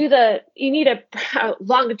 you need a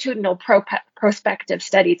longitudinal prospective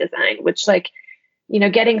study design, which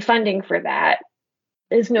getting funding for that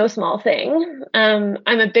is no small thing. I'm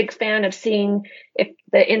a big fan of seeing if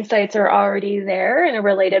the insights are already there in a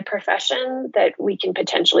related profession that we can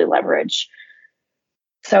potentially leverage.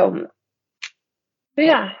 So,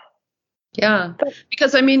 yeah. Yeah.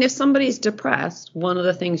 Because if somebody's depressed, one of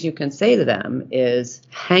the things you can say to them is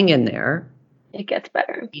hang in there. It gets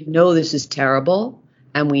better. We know this is terrible.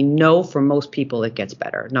 And we know for most people it gets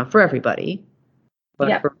better. Not for everybody,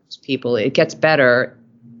 but for most people it gets better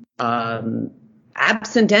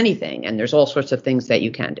absent anything. And there's all sorts of things that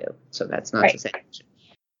you can do. So that's not the same.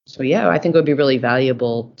 So yeah, I think it would be really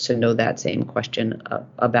valuable to know that same question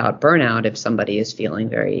about burnout if somebody is feeling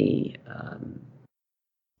very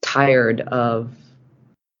tired of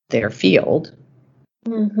their field.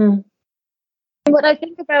 Mm-hmm. What I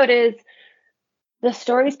think about is the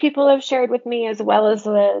stories people have shared with me, as well as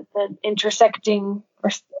the intersecting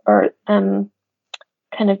or kind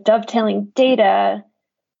of dovetailing data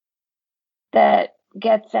that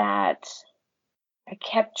gets at, I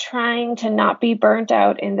kept trying to not be burnt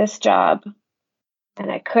out in this job,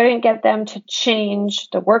 and I couldn't get them to change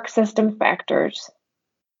the work system factors.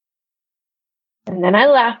 And then I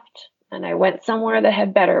left and I went somewhere that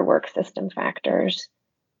had better work system factors.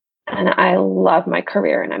 And I love my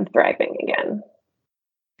career and I'm thriving again.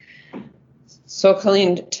 So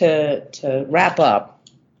Colleen, to wrap up,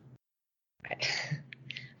 I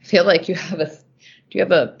feel like do you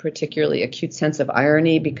have a particularly acute sense of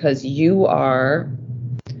irony because you're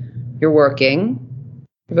working,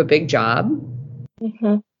 you have a big job,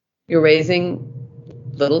 mm-hmm. You're raising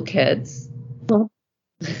little kids, mm-hmm.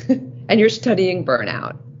 and you're studying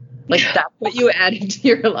burnout. Like that's what you added to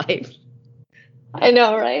your life. I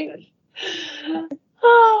know, right?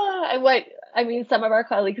 Some of our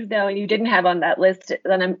colleagues know, and you didn't have on that list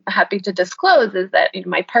that I'm happy to disclose, is that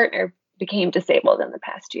my partner became disabled in the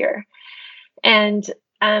past year. And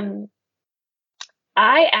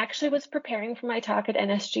I actually was preparing for my talk at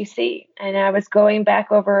NSGC, and I was going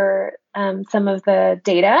back over some of the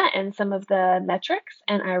data and some of the metrics,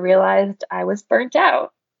 and I realized I was burnt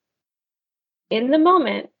out in the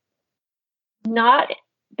moment. So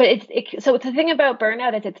the thing about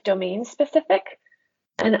burnout is it's domain specific,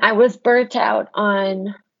 and I was burnt out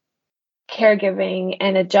on caregiving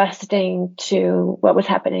and adjusting to what was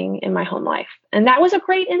happening in my home life, and that was a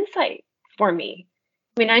great insight for me.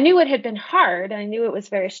 I knew it had been hard. I knew it was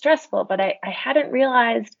very stressful, but I hadn't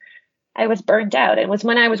realized I was burnt out. It was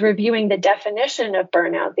when I was reviewing the definition of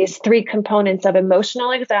burnout, these three components of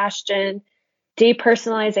emotional exhaustion,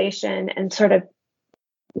 depersonalization, and sort of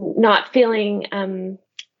not feeling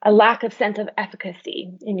a lack of sense of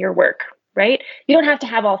efficacy in your work, right? You don't have to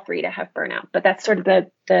have all three to have burnout, but that's sort of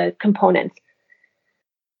the components.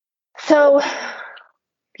 So,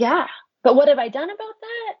 yeah. But what have I done about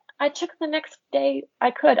that? I took the next day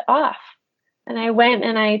I could off, and I went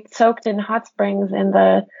and I soaked in hot springs in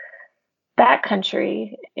the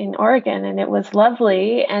backcountry in Oregon, and it was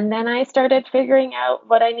lovely. And then I started figuring out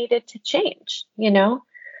what I needed to change,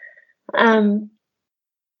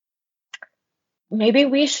 Maybe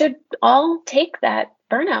we should all take that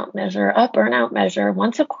burnout measure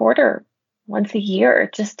once a quarter, once a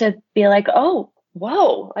year, just to be like, oh,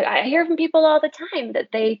 whoa. I hear from people all the time that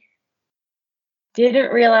they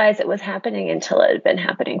didn't realize it was happening until it had been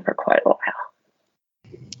happening for quite a while.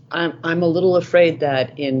 I'm a little afraid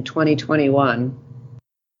that in 2021,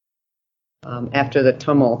 after the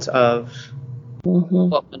tumult of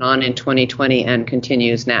what went on in 2020 and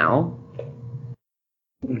continues now,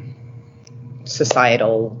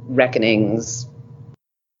 societal reckonings,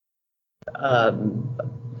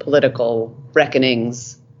 political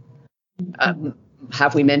reckonings.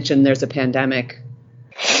 Have we mentioned there's a pandemic?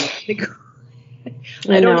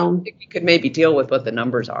 I don't know. I think we could maybe deal with what the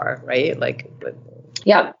numbers are, right?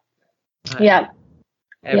 Yeah.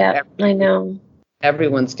 I know.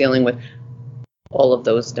 Everyone's dealing with all of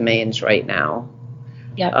those domains right now.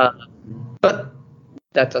 Yeah. But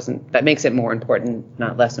that makes it more important,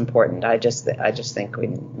 not less important. I just think we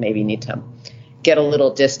maybe need to get a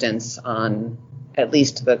little distance on at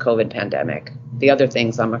least the COVID pandemic. The other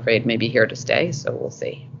things, I'm afraid, may be here to stay, so we'll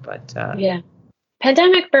see. But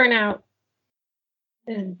pandemic burnout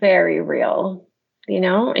is very real,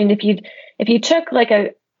 and if you took like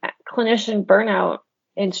a clinician burnout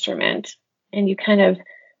instrument and you kind of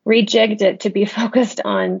rejigged it to be focused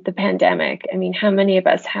on the pandemic, I mean, how many of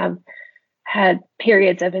us have had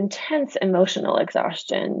periods of intense emotional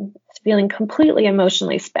exhaustion, feeling completely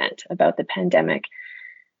emotionally spent about the pandemic?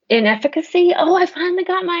 Inefficacy, I finally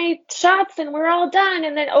got my shots and we're all done,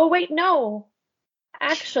 and then wait, no,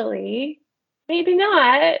 actually maybe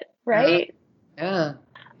not, right? Yeah.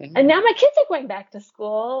 And now my kids are going back to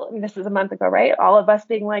school. I mean, this is a month ago, right? All of us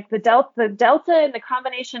being like the delta and the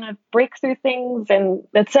combination of breakthrough things and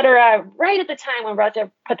et cetera, right at the time when Roger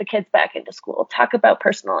put the kids back into school. Talk about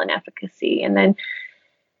personal inefficacy. And then,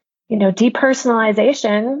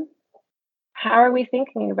 depersonalization. How are we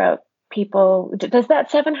thinking about people? Does that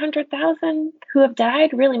 700,000 who have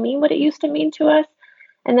died really mean what it used to mean to us?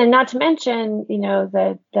 And then not to mention,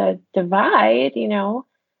 the divide,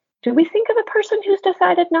 do we think of a person who's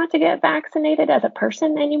decided not to get vaccinated as a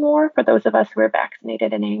person anymore for those of us who are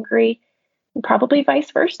vaccinated and angry? And probably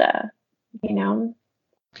vice versa,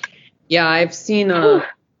 Yeah, I've seen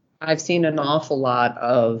an awful lot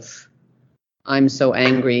of I'm so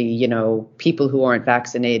angry, people who aren't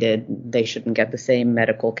vaccinated, they shouldn't get the same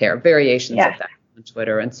medical care, variations of that on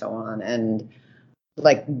Twitter and so on. And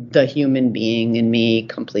like the human being in me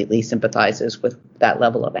completely sympathizes with that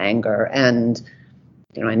level of anger. And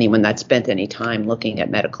anyone that's spent any time looking at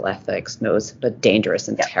medical ethics knows the dangerous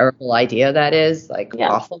and terrible idea that is,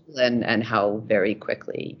 awful, and how very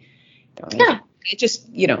quickly, it just,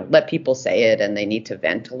 let people say it and they need to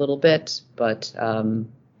vent a little bit. But,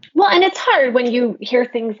 well, and it's hard when you hear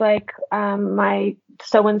things like my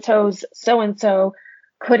so-and-so's so-and-so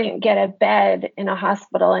couldn't get a bed in a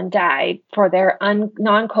hospital and died for their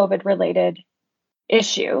non-COVID related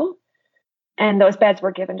issue. And those beds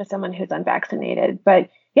were given to someone who's unvaccinated. But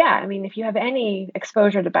yeah, I mean, if you have any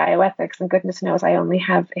exposure to bioethics, and goodness knows I only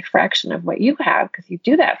have a fraction of what you have because you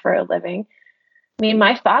do that for a living. I mean,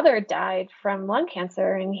 my father died from lung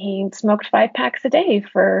cancer and he smoked 5 packs a day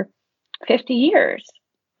for 50 years,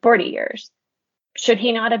 40 years. Should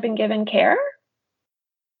he not have been given care?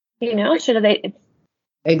 Should they?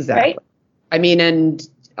 Exactly. Right? I mean, and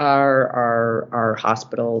our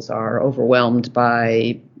hospitals are overwhelmed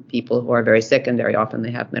by people who are very sick, and very often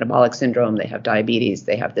they have metabolic syndrome, they have diabetes,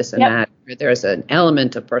 they have this and that. There's an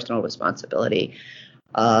element of personal responsibility,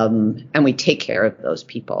 and we take care of those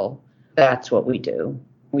people. That's what we do.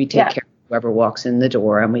 We take care of whoever walks in the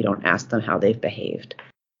door, and we don't ask them how they've behaved.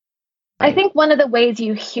 I think one of the ways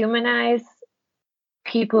you humanize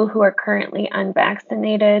people who are currently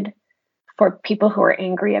unvaccinated for people who are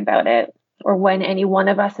angry about it, or when any one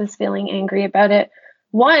of us is feeling angry about it,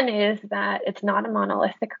 one is that it's not a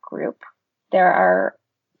monolithic group. There are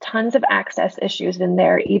tons of access issues in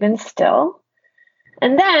there, even still.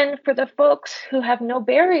 And then for the folks who have no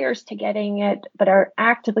barriers to getting it, but are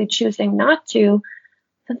actively choosing not to,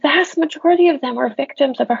 the vast majority of them are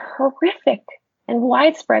victims of a horrific and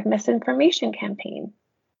widespread misinformation campaign,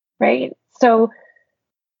 right? So,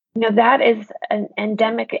 that is an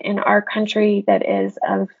endemic in our country that is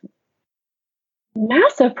of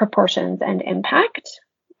massive proportions and impact.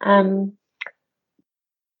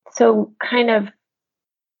 So kind of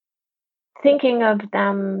thinking of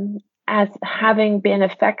them as having been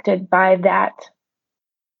affected by that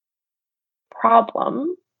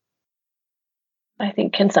problem, I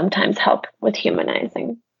think can sometimes help with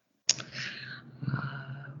humanizing.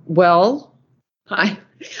 Well,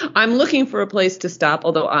 I'm looking for a place to stop,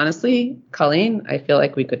 although honestly, Colleen, I feel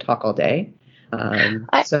like we could talk all day. When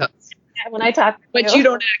I talk, but you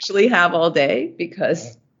don't actually have all day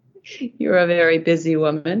because you're a very busy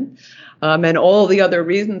woman, and all the other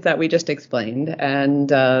reasons that we just explained.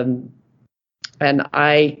 And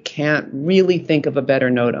I can't really think of a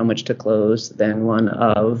better note on which to close than one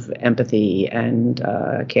of empathy and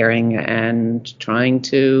caring and trying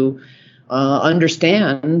to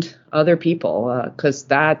understand other people, because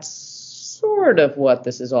that's sort of what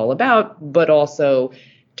this is all about, but also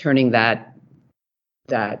turning that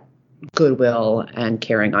goodwill and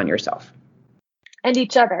caring on yourself. and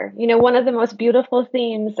each other. One of the most beautiful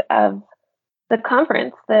themes of the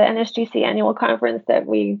conference, the NSGC Annual Conference that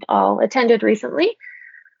we all attended recently,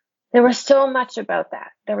 there was so much about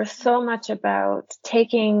that. There was so much about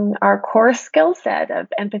taking our core skill set of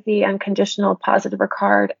empathy, unconditional, positive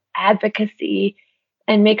regard, advocacy,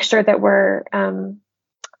 and make sure that we're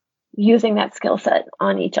using that skill set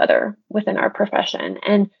on each other within our profession.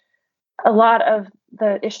 And a lot of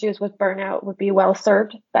the issues with burnout would be well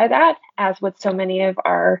served by that, as would so many of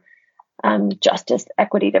our justice,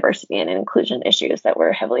 equity, diversity, and inclusion issues that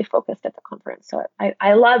were heavily focused at the conference. So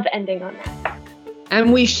I love ending on that.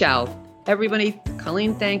 And we shall. Everybody,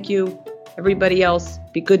 Colleen, thank you. Everybody else,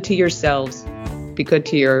 be good to yourselves. Be good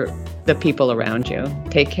to the people around you.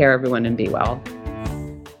 Take care, everyone, and be well.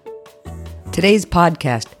 Today's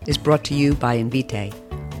podcast is brought to you by Invitae.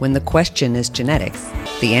 When the question is genetics,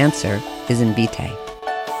 the answer is Invitae.